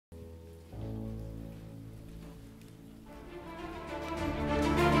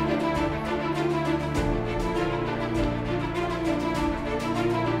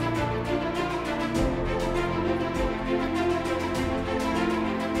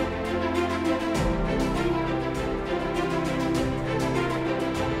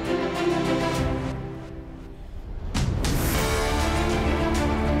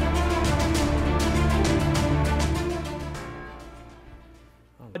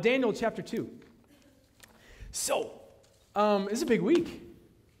Daniel chapter 2. So, this is a big week.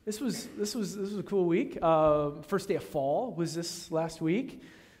 This was a cool week. First day of fall was this last week,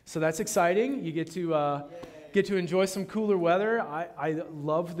 so that's exciting. You get to enjoy some cooler weather. I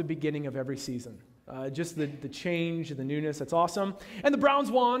love the beginning of every season. Just the change, the newness. That's awesome. And the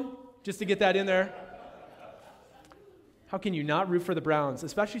Browns won. Just to get that in there. How can you not root for the Browns,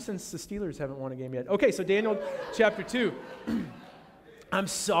 especially since the Steelers haven't won a game yet? Okay, so Daniel chapter 2. I'm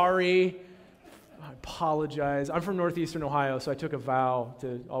sorry. I apologize. I'm from northeastern Ohio, so I took a vow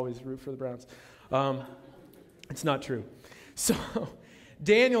to always root for the Browns. It's not true. So,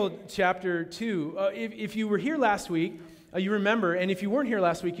 Daniel chapter 2. If you were here last week, you remember, and if you weren't here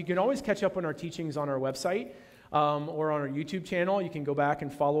last week, you can always catch up on our teachings on our website or on our YouTube channel. You can go back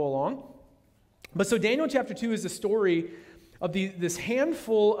and follow along. But so Daniel chapter 2 is the story of this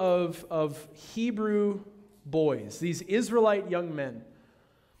handful of Hebrew boys, these Israelite young men,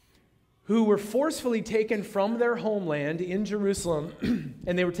 who were forcefully taken from their homeland in Jerusalem,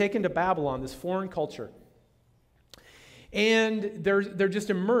 and they were taken to Babylon, this foreign culture. And they're just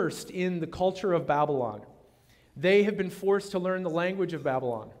immersed in the culture of Babylon. They have been forced to learn the language of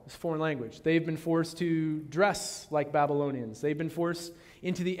Babylon, this foreign language. They've been forced to dress like Babylonians. They've been forced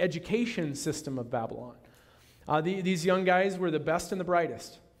into the education system of Babylon. These young guys were the best and the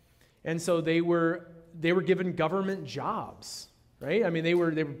brightest. And so they were given government jobs, right? I mean, they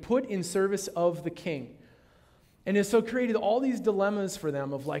were put in service of the king. And it so created all these dilemmas for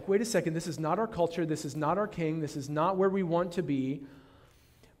them of like, wait a second, this is not our culture, this is not our king, this is not where we want to be.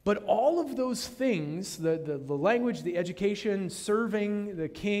 But all of those things, the language, the education, serving the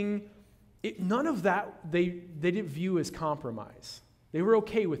king, none of that they didn't view as compromise. They were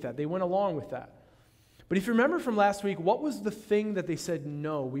okay with that. They went along with that. But if you remember from last week, what was the thing that they said,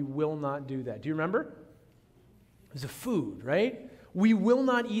 no, we will not do that? Do you remember? It was the food, right? We will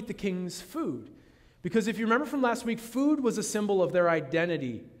not eat the king's food. Because if you remember from last week, food was a symbol of their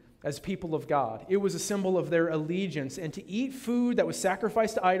identity as people of God. It was a symbol of their allegiance. And to eat food that was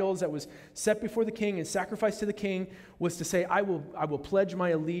sacrificed to idols, that was set before the king and sacrificed to the king, was to say, I will pledge my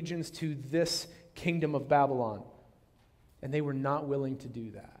allegiance to this kingdom of Babylon. And they were not willing to do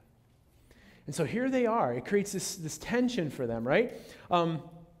that. And so here they are. It creates this tension for them, right?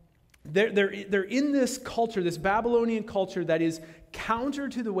 They're in this culture, this Babylonian culture that is counter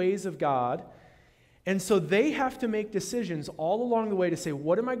to the ways of God. And so they have to make decisions all along the way to say,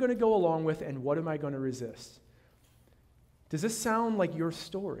 what am I going to go along with and what am I going to resist? Does this sound like your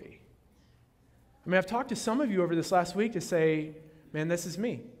story? I mean, I've talked to some of you over this last week to say, man, this is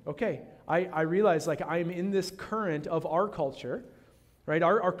me. Okay, I realize like I'm in this current of our culture, right?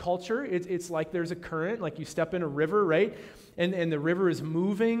 Our culture, it's like there's a current, like you step in a river, right? And the river is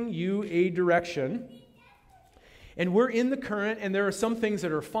moving you a direction. And we're in the current, and there are some things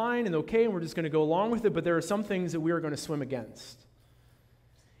that are fine and okay, and we're just going to go along with it, but there are some things that we are going to swim against.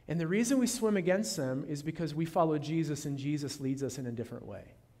 And the reason we swim against them is because we follow Jesus, and Jesus leads us in a different way.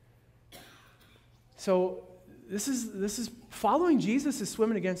 So this is following Jesus is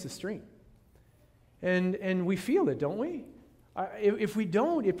swimming against the stream. And we feel it, don't we? If we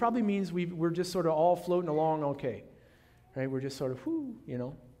don't, it probably means we're just sort of all floating along okay. Right? We're just sort of,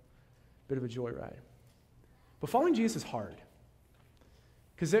 bit of a joyride. But following Jesus is hard.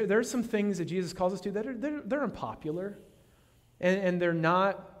 Because there are some things that Jesus calls us to that they're unpopular. And they're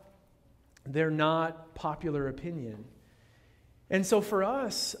not popular opinion. And so for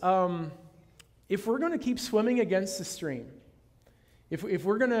us, if we're going to keep swimming against the stream, if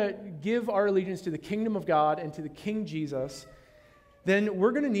we're going to give our allegiance to the kingdom of God and to the King Jesus, then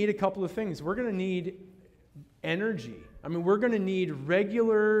we're going to need a couple of things. We're going to need energy. I mean, we're going to need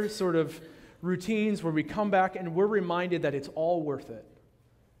regular sort of routines where we come back and we're reminded that it's all worth it,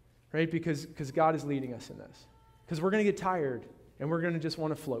 right? Because God is leading us in this. Because we're going to get tired and we're going to just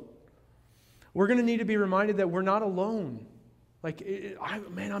want to float. We're going to need to be reminded that we're not alone. Like,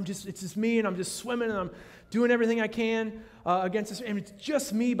 it's just me and I'm just swimming and I'm doing everything I can against this. And it's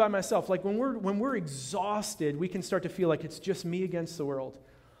just me by myself. Like when we're exhausted, we can start to feel like it's just me against the world.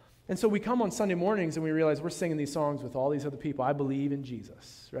 And so we come on Sunday mornings and we realize we're singing these songs with all these other people. I believe in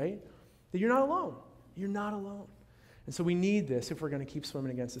Jesus, right? That you're not alone. You're not alone. And so we need this if we're going to keep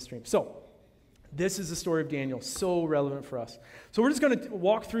swimming against the stream. So this is the story of Daniel, so relevant for us. So we're just going to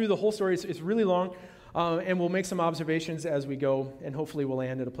walk through the whole story. It's really long, and we'll make some observations as we go, and hopefully we'll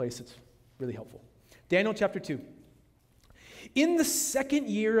land at a place that's really helpful. Daniel chapter 2. In the second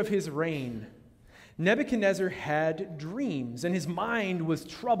year of his reign, Nebuchadnezzar had dreams, and his mind was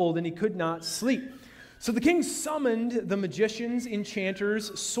troubled, and he could not sleep. So the king summoned the magicians,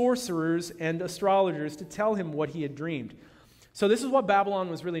 enchanters, sorcerers, and astrologers to tell him what he had dreamed. So this is what Babylon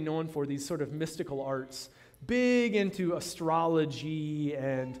was really known for, these sort of mystical arts. Big into astrology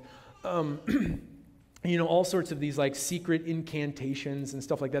and, all sorts of these like secret incantations and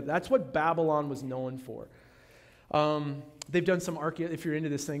stuff like that. That's what Babylon was known for. They've done some, if you're into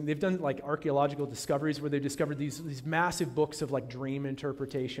this thing, they've done like archaeological discoveries where they've discovered these massive books of like dream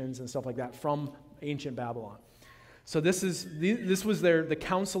interpretations and stuff like that from ancient Babylon. So this was the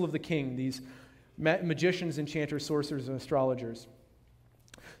council of the king, these magicians, enchanters, sorcerers, and astrologers.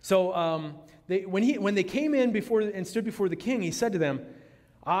 So when they came in before and stood before the king, he said to them,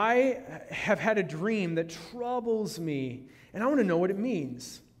 I have had a dream that troubles me, and I want to know what it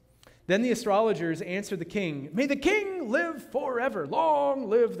means. Then the astrologers answered the king, may the king live forever. Long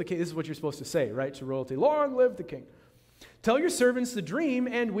live the king. This is what you're supposed to say, right, to royalty. Long live the king. Tell your servants the dream,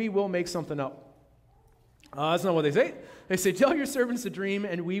 and we will make something up. That's not what they say. They say, tell your servants the dream,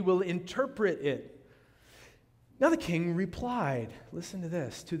 and we will interpret it. Now the king replied, listen to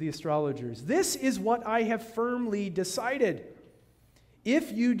this, to the astrologers. This is what I have firmly decided.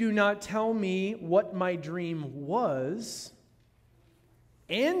 If you do not tell me what my dream was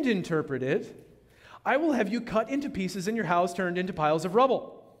and interpret it, I will have you cut into pieces and your house turned into piles of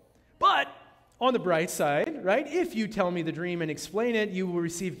rubble. But on the bright side, right, if you tell me the dream and explain it, you will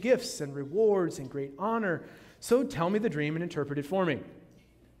receive gifts and rewards and great honor. So tell me the dream and interpret it for me.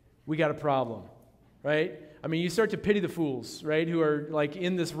 We got a problem, right? I mean, you start to pity the fools, right, who are like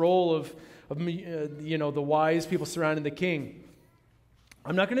in this role of the wise people surrounding the king.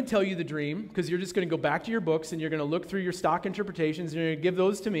 I'm not going to tell you the dream because you're just going to go back to your books and you're going to look through your stock interpretations and you're going to give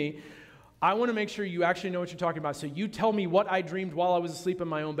those to me. I want to make sure you actually know what you're talking about. So you tell me what I dreamed while I was asleep in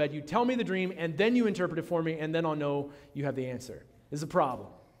my own bed. You tell me the dream and then you interpret it for me and then I'll know you have the answer. It's a problem.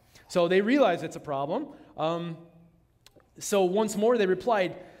 So they realize it's a problem. So once more they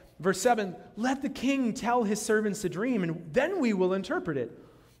replied, verse 7, let the king tell his servants the dream and then we will interpret it.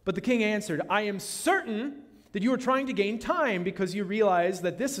 But the king answered, I am certain that you are trying to gain time because you realize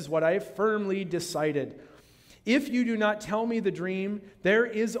that this is what I have firmly decided. If you do not tell me the dream, there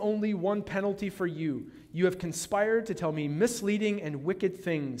is only one penalty for you. You have conspired to tell me misleading and wicked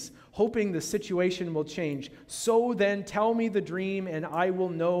things, hoping the situation will change. So then tell me the dream, and I will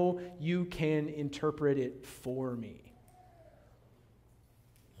know you can interpret it for me.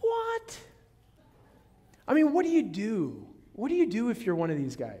 What? I mean, what do you do? What do you do if you're one of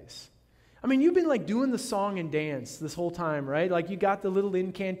these guys? I mean, you've been like doing the song and dance this whole time, right? Like you got the little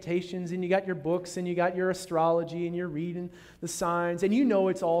incantations and you got your books and you got your astrology and you're reading the signs and you know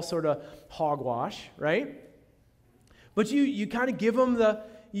it's all sort of hogwash, right? But you kind of give them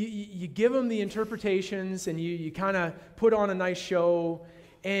you give them the interpretations and you kind of put on a nice show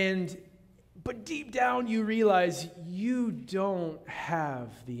but deep down you realize you don't have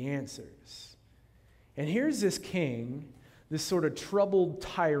the answers. And here's this king, this sort of troubled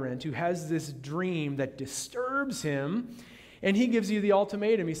tyrant who has this dream that disturbs him, and he gives you the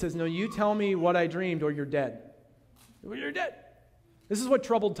ultimatum. He says, no, you tell me what I dreamed or you're dead. Or you're dead. This is what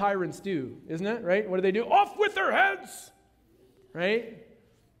troubled tyrants do, isn't it? Right? What do? Off with their heads! Right?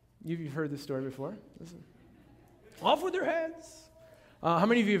 You've heard this story before. Listen. Off with their heads! How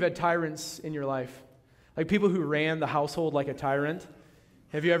many of you have had tyrants in your life? Like people who ran the household like a tyrant?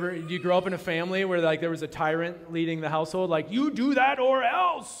 Do you grow up in a family where like there was a tyrant leading the household? Like, you do that or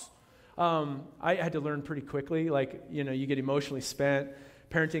else. I had to learn pretty quickly. Like, you get emotionally spent.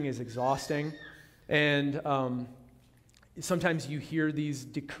 Parenting is exhausting. And sometimes you hear these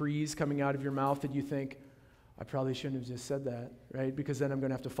decrees coming out of your mouth that you think, I probably shouldn't have just said that, right? Because then I'm going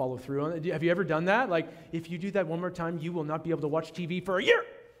to have to follow through on it. Have you ever done that? Like, if you do that one more time, you will not be able to watch TV for a year.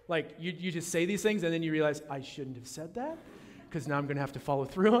 Like, you just say these things and then you realize, I shouldn't have said that. Because now I'm going to have to follow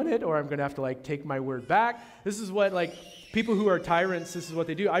through on it, or I'm going to have to take my word back. This is what people who are tyrants, this is what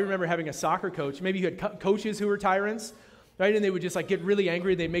they do. I remember having a soccer coach. Maybe you had coaches who were tyrants, right? And they would just get really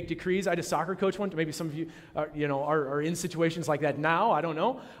angry. They'd make decrees. I had a soccer coach once. Maybe some of you are in situations like that now. I don't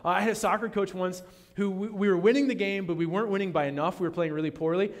know. I had a soccer coach once who we were winning the game, but we weren't winning by enough. We were playing really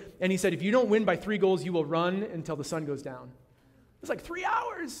poorly. And he said, if you don't win by 3 goals, you will run until the sun goes down. It was like 3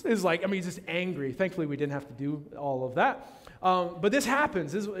 hours. It was he's just angry. Thankfully, we didn't have to do all of that. But this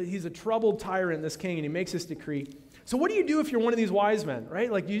happens. He's a troubled tyrant, this king, and he makes this decree. So what do you do if you're one of these wise men,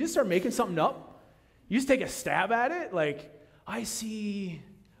 right? You just start making something up? You just take a stab at it? I see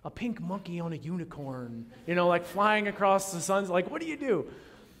a pink monkey on a unicorn, flying across the sun. What do you do?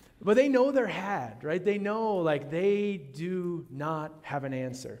 But they know they're had, right? They know, they do not have an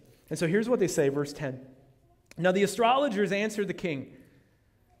answer. And so here's what they say, verse 10. Now the astrologers answered the king,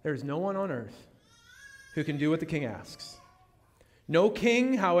 there is no one on earth who can do what the king asks. No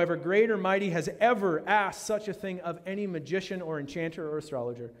king, however great or mighty, has ever asked such a thing of any magician or enchanter or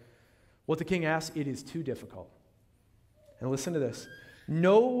astrologer. What the king asks, it is too difficult. And listen to this.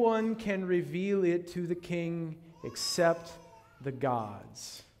 No one can reveal it to the king except the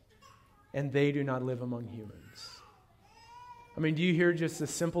gods, and they do not live among humans. I mean, do you hear just a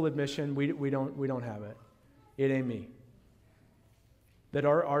simple admission? We don't have it. It ain't me. That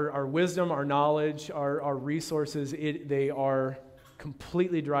our wisdom, our knowledge, our resources, they are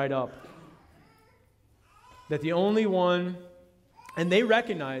completely dried up. That the only one, and they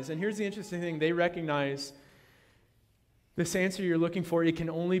recognize, and here's the interesting thing, they recognize this answer you're looking for, it can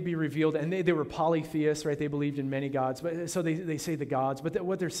only be revealed, and they were polytheists, right? They believed in many gods, but so they say the gods, but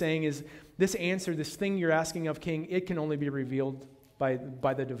what they're saying is this answer, this thing you're asking of king, it can only be revealed by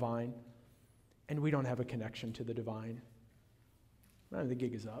the divine, and we don't have a connection to the divine. The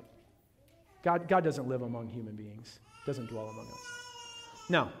gig is up. God doesn't live among human beings, doesn't dwell among us.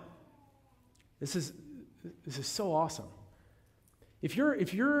 Now, this is so awesome. If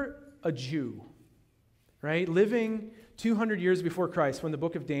you're a Jew, right, living 200 years before Christ, when the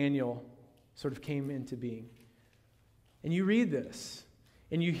book of Daniel sort of came into being, and you read this,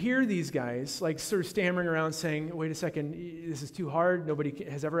 and you hear these guys like sort of stammering around saying, wait a second, this is too hard, nobody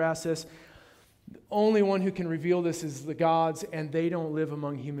has ever asked this. The only one who can reveal this is the gods, and they don't live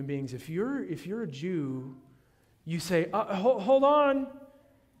among human beings. If you're a Jew, you say, hold on,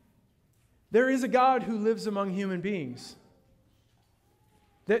 there is a God who lives among human beings.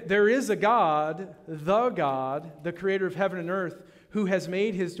 There is a God, the creator of heaven and earth, who has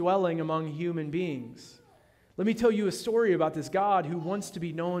made his dwelling among human beings. Let me tell you a story about this God who wants to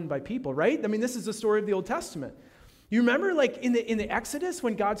be known by people, right? I mean, this is the story of the Old Testament. You remember like in the Exodus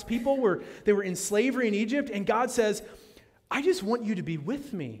when God's people were in slavery in Egypt, and God says, I just want you to be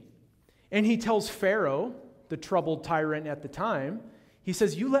with me. And he tells Pharaoh, the troubled tyrant at the time, he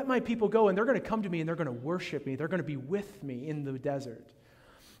says, you let my people go, and they're going to come to me, and they're going to worship me. They're going to be with me in the desert.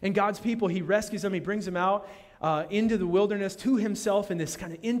 And God's people, he rescues them, he brings them out into the wilderness to himself in this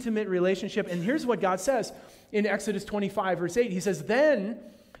kind of intimate relationship. And here's what God says in Exodus 25, verse 8. He says, then,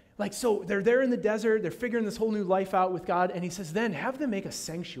 like, so they're there in the desert, they're figuring this whole new life out with God, and he says, then have them make a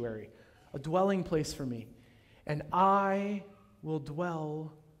sanctuary, a dwelling place for me, and I will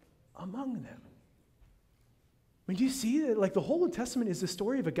dwell among them. I mean, do you see that? Like, the whole Old Testament is the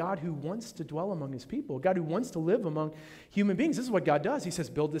story of a God who wants to dwell among his people, a God who wants to live among human beings. This is what God does. He says,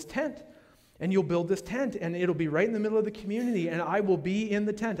 build this tent, and you'll build this tent, and it'll be right in the middle of the community, and I will be in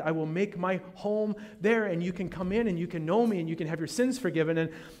the tent. I will make my home there, and you can come in, and you can know me, and you can have your sins forgiven,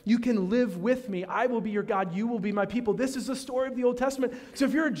 and you can live with me. I will be your God. You will be my people. This is the story of the Old Testament. So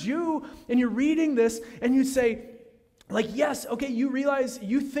if you're a Jew, and you're reading this, and you say, like, yes, okay, you realize,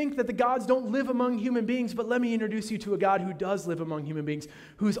 you think that the gods don't live among human beings, but let me introduce you to a God who does live among human beings,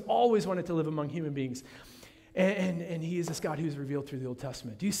 who's always wanted to live among human beings. And he is this God who's revealed through the Old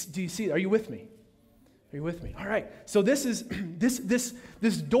Testament. Do you see? Are you with me? Are you with me? All right. So this is this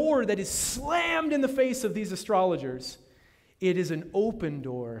door that is slammed in the face of these astrologers. It is an open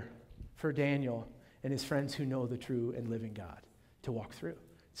door for Daniel and his friends who know the true and living God to walk through.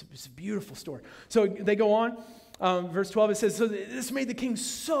 It's a beautiful story. So they go on. Verse 12, it says, so this made the king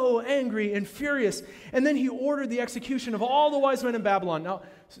so angry and furious, and then he ordered the execution of all the wise men in Babylon. Now,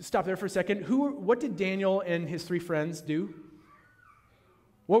 stop there for a second. What did Daniel and his three friends do?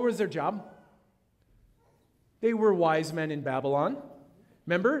 What was their job? They were wise men in Babylon.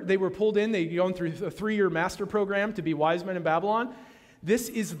 Remember, they were pulled in. They'd gone through a 3-year master program to be wise men in Babylon. This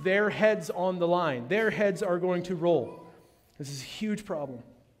is their heads on the line. Their heads are going to roll. This is a huge problem.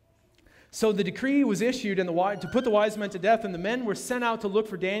 So the decree was issued to put the wise men to death, and the men were sent out to look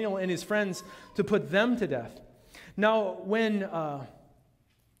for Daniel and his friends to put them to death. Now, when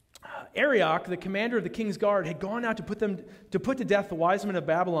Arioch, the commander of the king's guard, had gone out to put to death the wise men of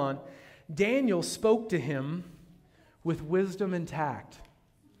Babylon, Daniel spoke to him with wisdom and tact.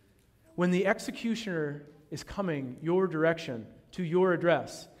 When the executioner is coming your direction to your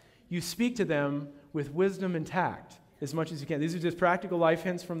address, you speak to them with wisdom and tact as much as you can. These are just practical life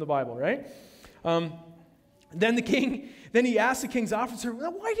hints from the Bible, right? Then he asked the king's officer,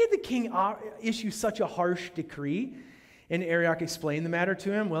 well, why did the king issue such a harsh decree? And Arioch explained the matter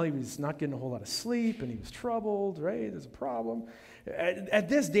to him. Well, he was not getting a whole lot of sleep, and he was troubled, right? There's a problem. At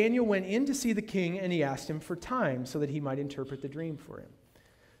this, Daniel went in to see the king, and he asked him for time so that he might interpret the dream for him.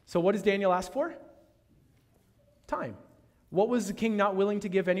 So what does Daniel ask for? Time. What was the king not willing to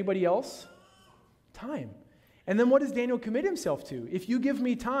give anybody else? Time. And then what does Daniel commit himself to? If you give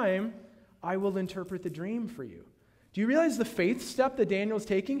me time, I will interpret the dream for you. Do you realize the faith step that Daniel's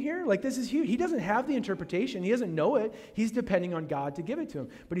taking here? Like, this is huge. He doesn't have the interpretation. He doesn't know it. He's depending on God to give it to him.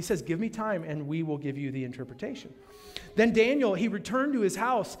 But he says, give me time and we will give you the interpretation. Then Daniel, he returned to his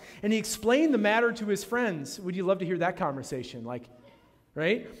house and he explained the matter to his friends. Would you love to hear that conversation? Like,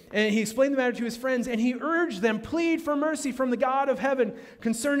 right? And he explained the matter to his friends and he urged them, plead for mercy from the God of heaven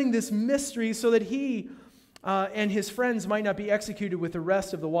concerning this mystery so that he and his friends might not be executed with the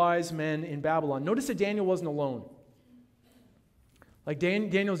rest of the wise men in Babylon. Notice that Daniel wasn't alone. Like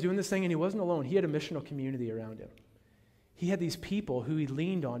Daniel's doing this thing and he wasn't alone. He had a missional community around him. He had these people who he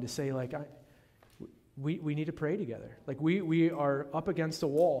leaned on to say, like, we need to pray together. Like, we are up against a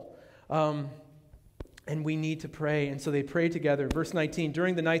wall and we need to pray. And so they prayed together. Verse 19,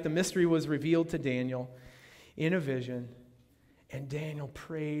 during the night the mystery was revealed to Daniel in a vision. And Daniel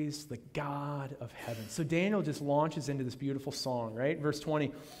praised the God of heaven. So Daniel just launches into this beautiful song, right? Verse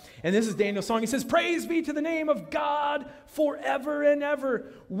 20. And this is Daniel's song. He says, praise be to the name of God forever and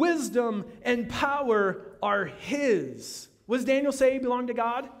ever. Wisdom and power are his. What does Daniel say belong to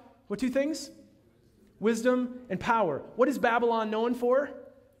God? What two things? Wisdom and power. What is Babylon known for?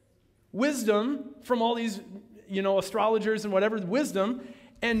 Wisdom from all these, astrologers and whatever, wisdom.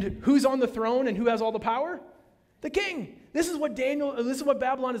 And who's on the throne and who has all the power? The king. This is what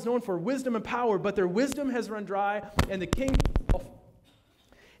Babylon is known for, wisdom and power, but their wisdom has run dry, and their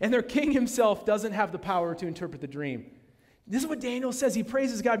king himself doesn't have the power to interpret the dream. This is what Daniel says. He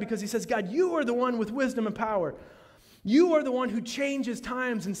praises God because he says, God, you are the one with wisdom and power. You are the one who changes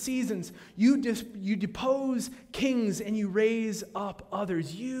times and seasons. You depose kings and you raise up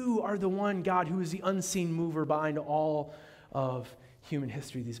others. You are the one, God, who is the unseen mover behind all of human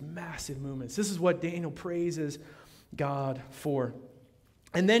history, these massive movements. This is what Daniel praises God for.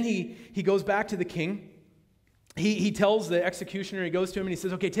 And then he goes back to the king. He tells the executioner, he goes to him and he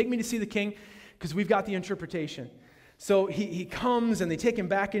says, okay, take me to see the king because we've got the interpretation. So he comes and they take him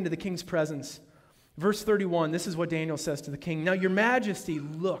back into the king's presence. Verse 31, this is what Daniel says to the king. Now your majesty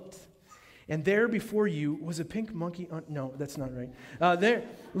looked, and there before you was a pink monkey. No, that's not right. There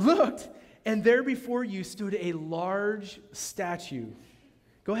looked, and there before you stood a large statue.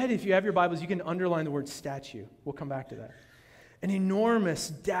 Go ahead, if you have your Bibles, you can underline the word statue. We'll come back to that. An enormous,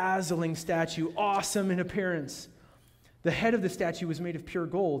 dazzling statue, awesome in appearance. The head of the statue was made of pure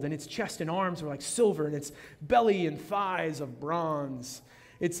gold, and its chest and arms were like silver, and its belly and thighs of bronze,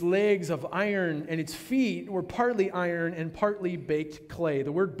 its legs of iron, and its feet were partly iron and partly baked clay.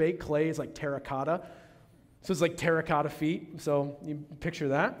 The word baked clay is like terracotta. So it's like terracotta feet. So you picture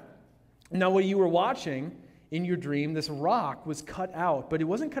that. Now, what you were watching in your dream, this rock was cut out, but it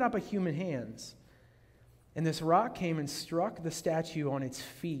wasn't cut out by human hands. And this rock came and struck the statue on its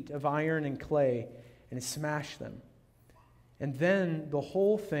feet of iron and clay, and it smashed them. And then the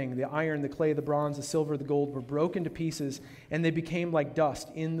whole thing, the iron, the clay, the bronze, the silver, the gold, were broken to pieces, and they became like dust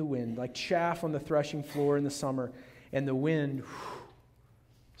in the wind, like chaff on the threshing floor in the summer. And the wind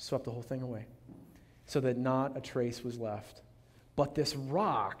swept the whole thing away, so that not a trace was left. But this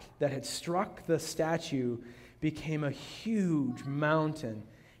rock that had struck the statue became a huge mountain,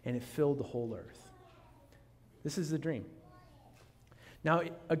 and it filled the whole earth. This is the dream. Now,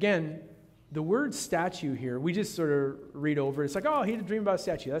 again, the word statue here, we just sort of read over. It's like, oh, he had a dream about a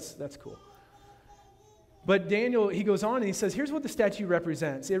statue. That's cool. But Daniel, he goes on and he says, here's what the statue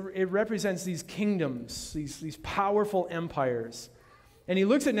represents. It represents these kingdoms, these powerful empires. And he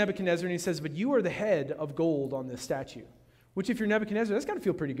looks at Nebuchadnezzar and he says, but you are the head of gold on this statue. Which, if you're Nebuchadnezzar, that's got to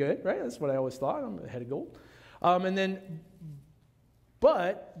feel pretty good, right? That's what I always thought. I'm the head of gold.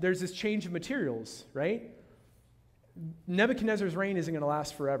 But there's this change of materials, right? Nebuchadnezzar's reign isn't going to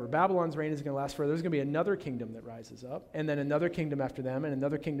last forever. Babylon's reign isn't going to last forever. There's going to be another kingdom that rises up, and then another kingdom after them, and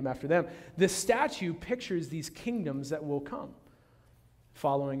another kingdom after them. This statue pictures these kingdoms that will come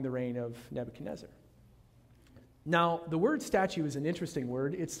following the reign of Nebuchadnezzar. Now, the word statue is an interesting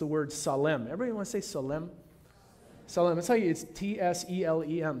word. It's the word salem. Everybody want to say salem? Salem. I'll tell you, it's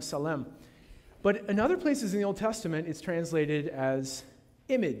T-S-E-L-E-M, salem. But in other places in the Old Testament, it's translated as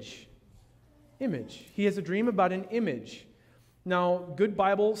image. Image. He has a dream about an image. Now, good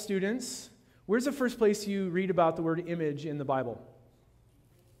Bible students, where's the first place you read about the word image in the Bible?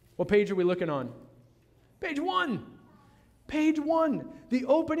 What page are we looking on? Page 1. Page 1. The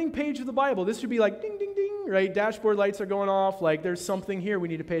opening page of the Bible. This should be like ding, ding, ding, right? Dashboard lights are going off. Like there's something here we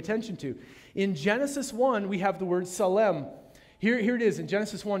need to pay attention to. In Genesis 1, we have the word salem. Here it is in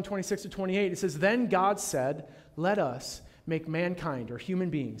Genesis 1, 26 to 28. It says, then God said, let us make mankind, or human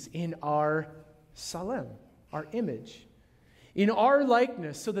beings, in our salem, our image, in our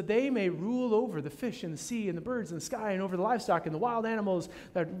likeness, so that they may rule over the fish in the sea and the birds in the sky and over the livestock and the wild animals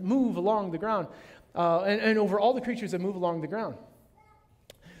that move along the ground, and over all the creatures that move along the ground.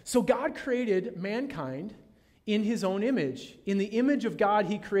 So God created mankind in his own image. In the image of God,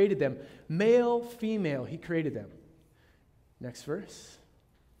 he created them. Male, female, he created them. Next verse.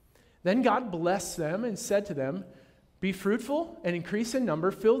 Then God blessed them and said to them, be fruitful and increase in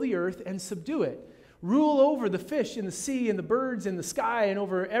number, fill the earth and subdue it. Rule over the fish in the sea and the birds in the sky and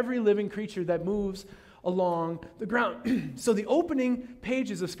over every living creature that moves along the ground. So the opening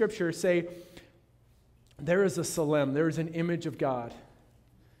pages of Scripture say, there is a Salem, there is an image of God,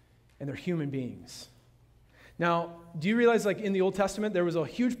 and they're human beings. Now, do you realize, like in the Old Testament, there was a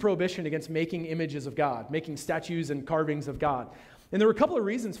huge prohibition against making images of God, making statues and carvings of God. And there were a couple of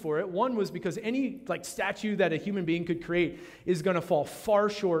reasons for it. One was because any like statue that a human being could create is going to fall far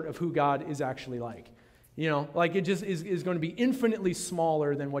short of who God is actually like. You know, like it just is going to be infinitely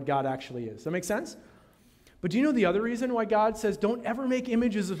smaller than what God actually is. Does that make sense? But do you know the other reason why God says, don't ever make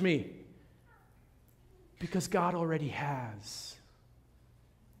images of me? Because God already has.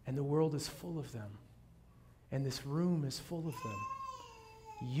 And the world is full of them. And this room is full of them.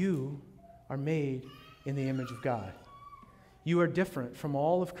 You are made in the image of God. You are different from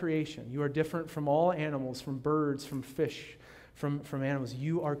all of creation. You are different from all animals, from birds, from fish, from animals.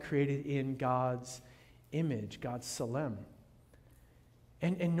 You are created in God's image, God's Salem.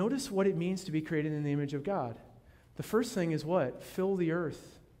 And notice what it means to be created in the image of God. The first thing is what? Fill the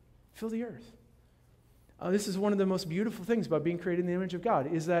earth. Fill the earth. This is one of the most beautiful things about being created in the image of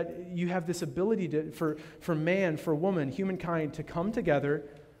God, is that you have this ability for man, for woman, humankind, to come together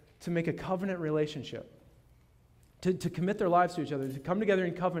to make a covenant relationship. To commit their lives to each other, to come together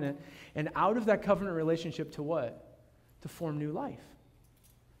in covenant, and out of that covenant relationship to what? To form new life.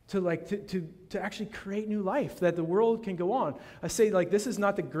 To actually create new life, that the world can go on. I say, like, this is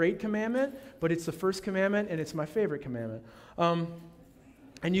not the great commandment, but it's the first commandment, and it's my favorite commandment.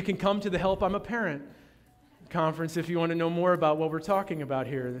 And you can come to the Help I'm a Parent conference if you want to know more about what we're talking about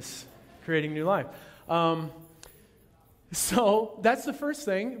here, this creating new life. So that's the first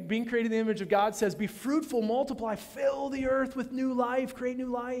thing. Being created in the image of God says, be fruitful, multiply, fill the earth with new life, create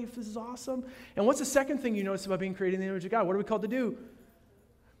new life. This is awesome. And what's the second thing you notice about being created in the image of God? What are we called to do?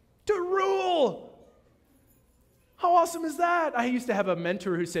 To rule. How awesome is that? I used to have a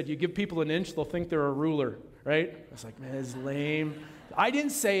mentor who said, you give people an inch, they'll think they're a ruler, right? I was like, man, it's lame. I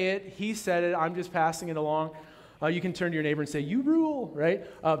didn't say it. He said it. I'm just passing it along. You can turn to your neighbor and say, you rule, right?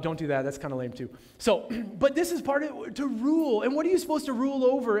 Don't do that. That's kind of lame too. So, but this is part of it, to rule. And what are you supposed to rule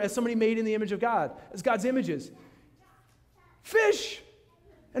over as somebody made in the image of God, as God's images? Fish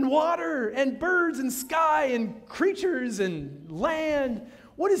and water and birds and sky and creatures and land.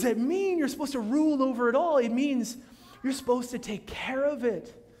 What does that mean? You're supposed to rule over it all. It means you're supposed to take care of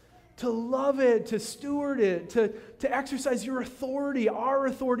it, to love it, to steward it, to exercise your authority, our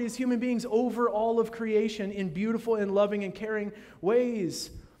authority as human beings over all of creation in beautiful and loving and caring ways.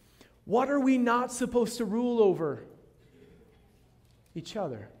 What are we not supposed to rule over? Each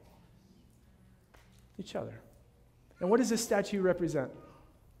other. Each other. And what does this statue represent?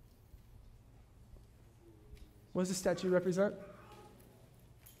 What does this statue represent?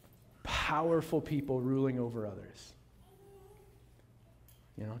 Powerful people ruling over others.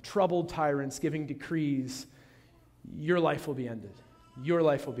 You know, troubled tyrants giving decrees. Your life will be ended. Your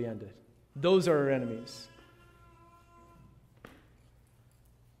life will be ended. Those are our enemies.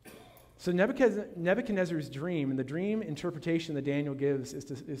 So Nebuchadnezzar's dream, and the dream interpretation that Daniel gives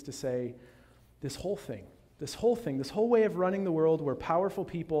is to say, this whole way of running the world where powerful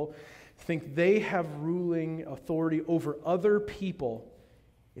people think they have ruling authority over other people,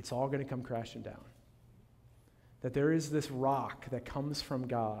 it's all going to come crashing down. That there is this rock that comes from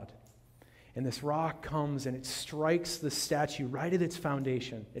God. And this rock comes and it strikes the statue right at its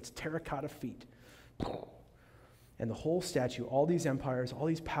foundation, its terracotta feet. And the whole statue, all these empires, all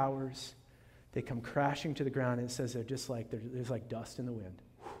these powers, they come crashing to the ground, and it says they're just like, there's like dust in the wind.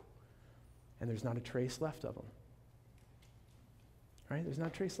 And there's not a trace left of them. Right? There's not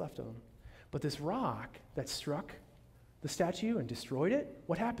a trace left of them. But this rock that struck the statue and destroyed it,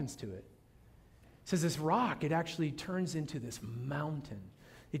 what happens to it? It says this rock, it actually turns into this mountain.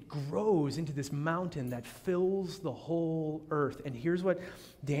 It grows into this mountain that fills the whole earth. And here's what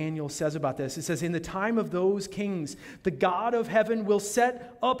Daniel says about this. It says, in the time of those kings, the God of heaven will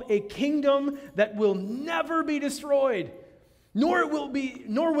set up a kingdom that will never be destroyed, nor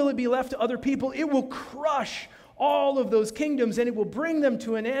will it be left to other people. It will crush all of those kingdoms, and it will bring them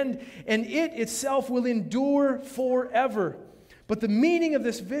to an end, and it itself will endure forever. But the meaning of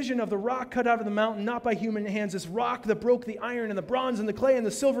this vision of the rock cut out of the mountain, not by human hands, this rock that broke the iron and the bronze and the clay and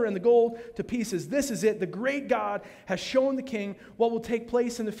the silver and the gold to pieces, this is it. The great God has shown the king what will take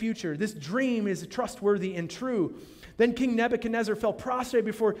place in the future. This dream is trustworthy and true. Then King Nebuchadnezzar fell prostrate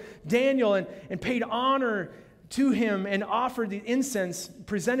before Daniel and paid honor to him and offered the incense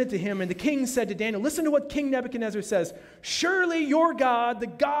presented to him. And the king said to Daniel, listen to what King Nebuchadnezzar says. Surely your God, the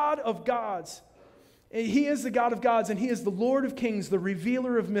God of gods, he is the God of gods, and he is the Lord of kings, the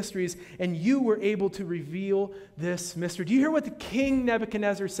revealer of mysteries, and you were able to reveal this mystery. Do you hear what the king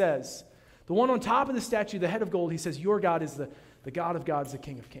Nebuchadnezzar says? The one on top of the statue, the head of gold, he says, your God is the God of gods, the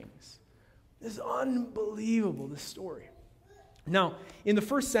King of kings. This is unbelievable, this story. Now, in the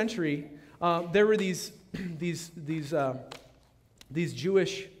first century, there were these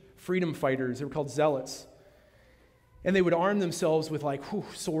Jewish freedom fighters. They were called zealots. And they would arm themselves with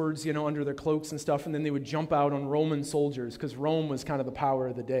swords, under their cloaks and stuff, and then they would jump out on Roman soldiers because Rome was kind of the power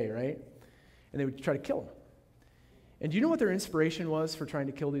of the day, right? And they would try to kill them. And do you know what their inspiration was for trying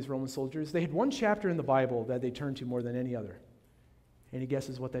to kill these Roman soldiers? They had one chapter in the Bible that they turned to more than any other. Any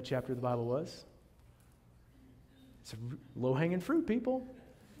guesses what that chapter of the Bible was? It's a low-hanging fruit, people.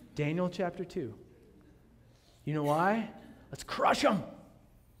 Daniel chapter 2. You know why? Let's crush them.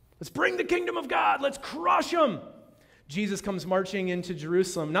 Let's bring the kingdom of God. Let's crush them. Jesus comes marching into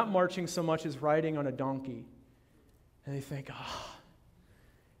Jerusalem, not marching so much as riding on a donkey. And they think,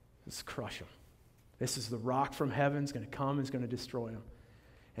 let's crush him. This is the rock from heaven. It's going to come and it's going to destroy him.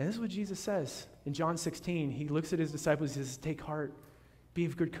 And this is what Jesus says. In John 16, he looks at his disciples and says, take heart, be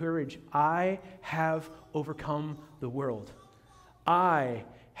of good courage. I have overcome the world. I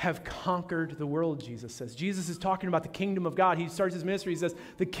have conquered the world, Jesus says. Jesus is talking about the kingdom of God. He starts his ministry. He says,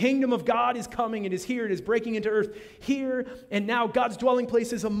 the kingdom of God is coming. It is here. It is breaking into earth. Here and now, God's dwelling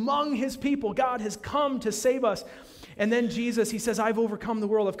place is among his people. God has come to save us. And then Jesus, he says, I've overcome the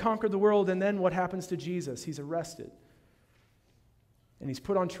world. I've conquered the world. And then what happens to Jesus? He's arrested. And he's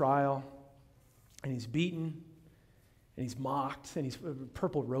put on trial. And he's beaten. And he's mocked. And a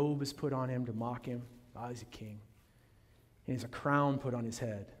purple robe is put on him to mock him. He's a king. And he has a crown put on his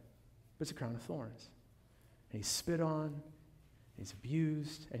head, but it's a crown of thorns. And he's spit on, and he's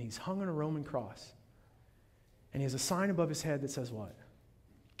abused, and he's hung on a Roman cross. And he has a sign above his head that says what?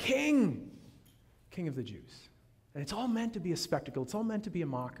 King! King of the Jews. And it's all meant to be a spectacle. It's all meant to be a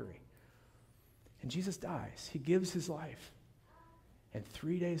mockery. And Jesus dies. He gives his life. And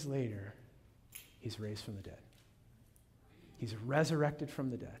 3 days later, he's raised from the dead. He's resurrected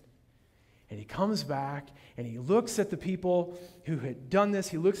from the dead. And he comes back, and he looks at the people who had done this.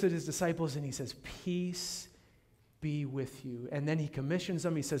 He looks at his disciples, and he says, peace be with you. And then he commissions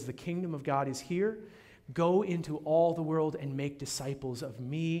them. He says, the kingdom of God is here. Go into all the world and make disciples of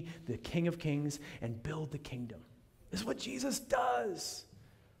me, the King of Kings, and build the kingdom. This is what Jesus does.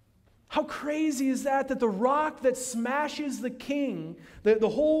 How crazy is that the rock that smashes the king, the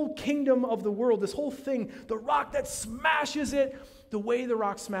whole kingdom of the world, this whole thing, the rock that smashes it, the way the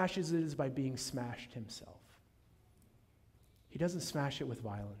rock smashes it is by being smashed himself. He doesn't smash it with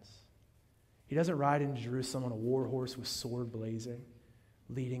violence. He doesn't ride into Jerusalem on a war horse with sword blazing,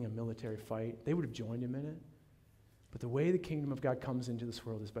 leading a military fight. They would have joined him in it. But the way the kingdom of God comes into this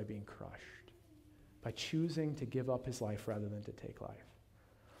world is by being crushed, by choosing to give up his life rather than to take life.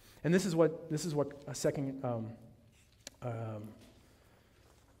 And this is what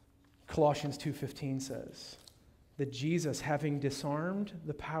Colossians 2:15 says. That Jesus, having disarmed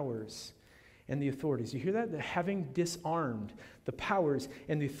the powers and the authorities, you hear that? That having disarmed the powers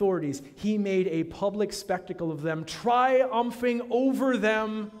and the authorities, he made a public spectacle of them, triumphing over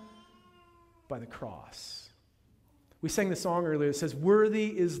them by the cross. We sang the song earlier. It says,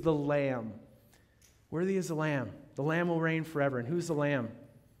 worthy is the Lamb. Worthy is the Lamb. The Lamb will reign forever. And who's the Lamb?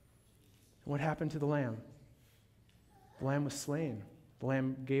 And what happened to the Lamb? The Lamb was slain. The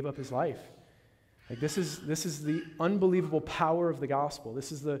Lamb gave up his life. This is the unbelievable power of the gospel.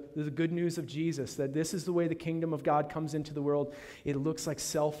 This is the good news of Jesus, that this is the way the kingdom of God comes into the world. It looks like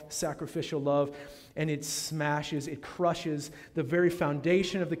self-sacrificial love, and it smashes, it crushes the very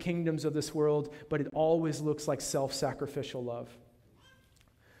foundation of the kingdoms of this world, but it always looks like self-sacrificial love.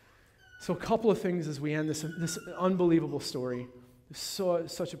 So a couple of things as we end this unbelievable story.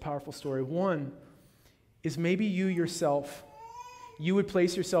 Such a powerful story. One is maybe you yourself, you would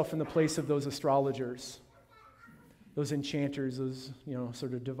place yourself in the place of those astrologers, those enchanters, those,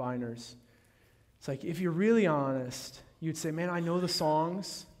 sort of diviners. It's like, if you're really honest, you'd say, man, I know the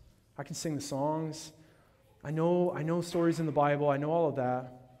songs. I can sing the songs. I know stories in the Bible. I know all of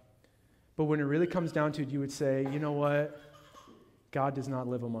that. But when it really comes down to it, you would say, you know what? God does not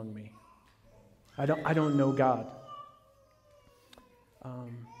live among me. I don't know God.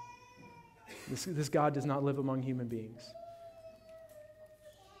 This God does not live among human beings.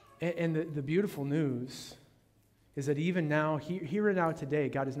 And the beautiful news is that even now, here and now today,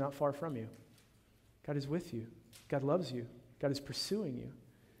 God is not far from you. God is with you. God loves you. God is pursuing you.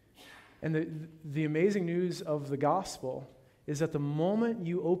 And the amazing news of the gospel is that the moment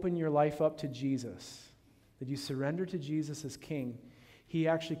you open your life up to Jesus, that you surrender to Jesus as King, he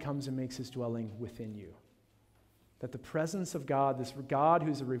actually comes and makes his dwelling within you. That the presence of God, this God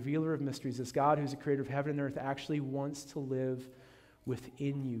who's a revealer of mysteries, this God who's a creator of heaven and earth, actually wants to live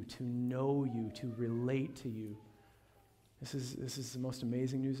within you, to know you, to relate to you. This is the most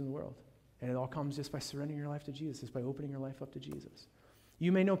amazing news in the world. And it all comes just by surrendering your life to Jesus, just by opening your life up to Jesus.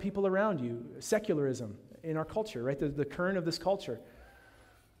 You may know people around you, secularism in our culture, right? The current of this culture.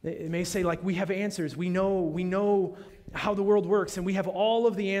 It may say, like, we have answers. We know how the world works, and we have all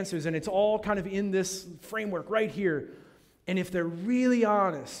of the answers, and it's all kind of in this framework right here. And if they're really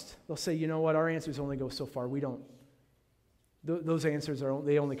honest, they'll say, you know what, our answers only go so far. We don't. Those answers,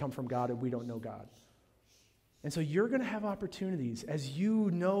 they only come from God, and we don't know God. And so you're going to have opportunities as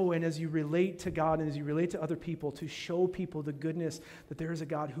you know and as you relate to God and as you relate to other people to show people the goodness that there is a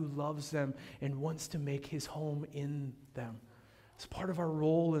God who loves them and wants to make his home in them. It's part of our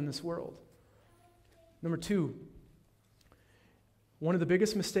role in this world. Number 2, one of the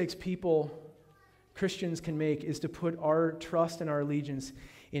biggest mistakes Christians can make is to put our trust and our allegiance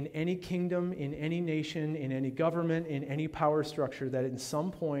in any kingdom, in any nation, in any government, in any power structure that at some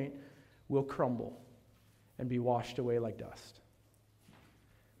point will crumble and be washed away like dust. I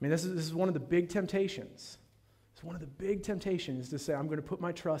mean, this is one of the big temptations. It's one of the big temptations to say, I'm going to put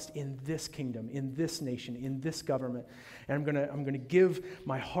my trust in this kingdom, in this nation, in this government, and I'm going to give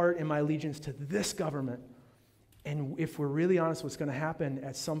my heart and my allegiance to this government. And if we're really honest, what's going to happen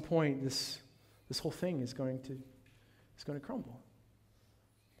at some point, this whole thing is going to crumble.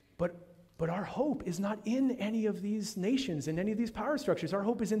 But our hope is not in any of these nations, in any of these power structures. Our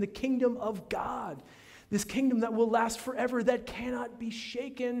hope is in the kingdom of God. This kingdom that will last forever, that cannot be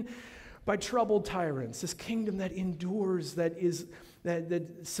shaken by troubled tyrants. This kingdom that endures, that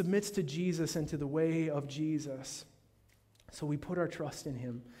submits to Jesus and to the way of Jesus. So we put our trust in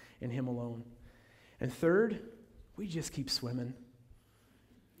him alone. And third, we just keep swimming.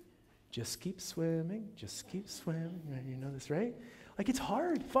 Just keep swimming, just keep swimming. You know this, right? Like, it's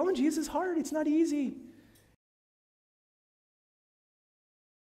hard. Following Jesus is hard. It's not easy.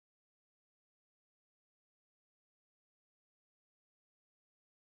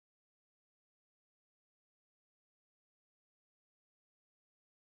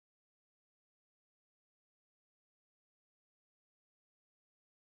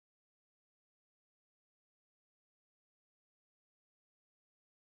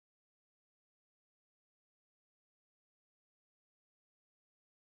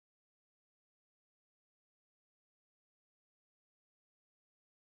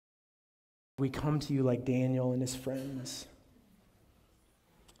 We come to you like Daniel and his friends.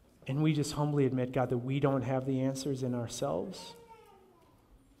 And we just humbly admit, God, that we don't have the answers in ourselves.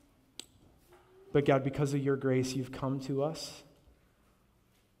 But God, because of your grace, you've come to us.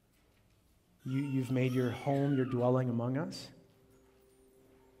 You've made your home, your dwelling among us.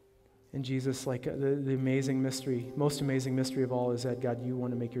 And Jesus, like the amazing mystery, most amazing mystery of all is that, God, you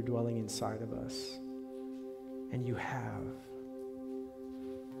want to make your dwelling inside of us. And you have.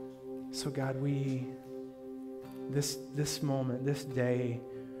 So God, this moment, this day,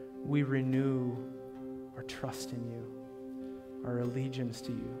 we renew our trust in you, our allegiance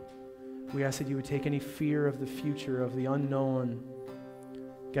to you. We ask that you would take any fear of the future, of the unknown.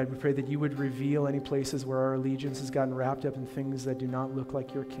 God, we pray that you would reveal any places where our allegiance has gotten wrapped up in things that do not look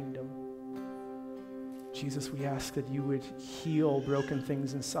like your kingdom. Jesus, we ask that you would heal broken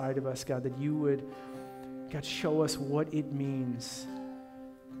things inside of us, God, that you would, God, show us what it means,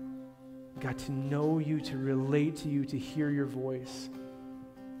 God, to know you, to relate to you, to hear your voice.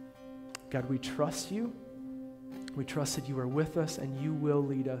 God, we trust you. We trust that you are with us and you will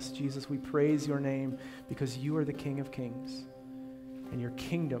lead us. Jesus, we praise your name because you are the King of Kings. And your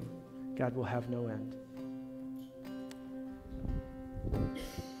kingdom, God, will have no end.